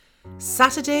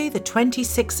Saturday, the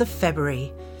 26th of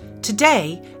February.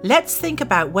 Today, let's think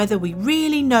about whether we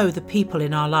really know the people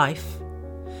in our life.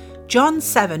 John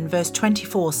 7 verse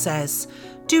 24 says,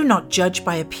 "Do not judge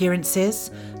by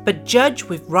appearances, but judge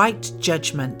with right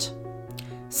judgment."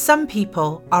 Some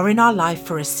people are in our life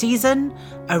for a season,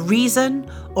 a reason,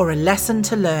 or a lesson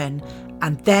to learn,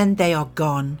 and then they are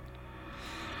gone.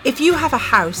 If you have a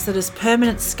house that has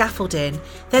permanent scaffolding,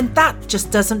 then that just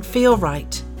doesn't feel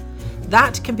right.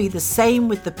 That can be the same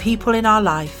with the people in our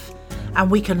life,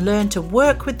 and we can learn to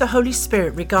work with the Holy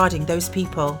Spirit regarding those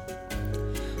people.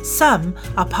 Some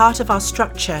are part of our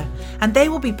structure, and they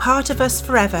will be part of us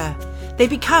forever. They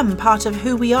become part of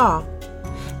who we are.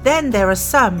 Then there are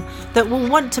some that will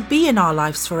want to be in our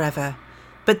lives forever,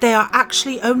 but they are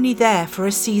actually only there for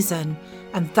a season,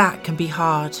 and that can be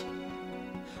hard.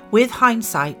 With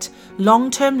hindsight,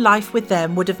 long-term life with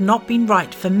them would have not been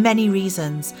right for many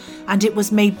reasons, and it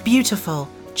was made beautiful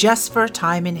just for a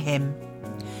time in Him.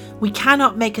 We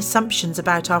cannot make assumptions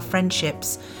about our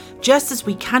friendships, just as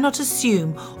we cannot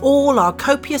assume all our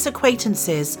copious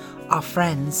acquaintances are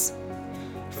friends.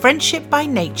 Friendship by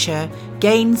nature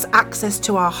gains access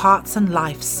to our hearts and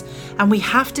lives, and we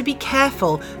have to be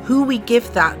careful who we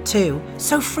give that to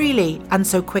so freely and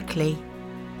so quickly.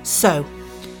 So,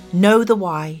 know the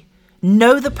why.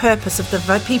 Know the purpose of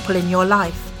the people in your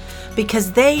life,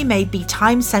 because they may be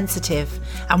time sensitive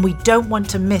and we don't want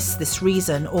to miss this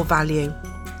reason or value.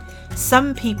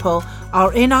 Some people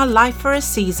are in our life for a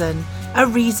season, a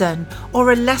reason,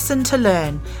 or a lesson to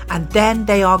learn, and then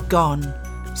they are gone.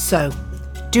 So,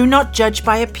 do not judge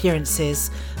by appearances,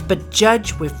 but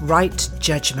judge with right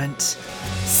judgment.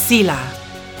 Selah.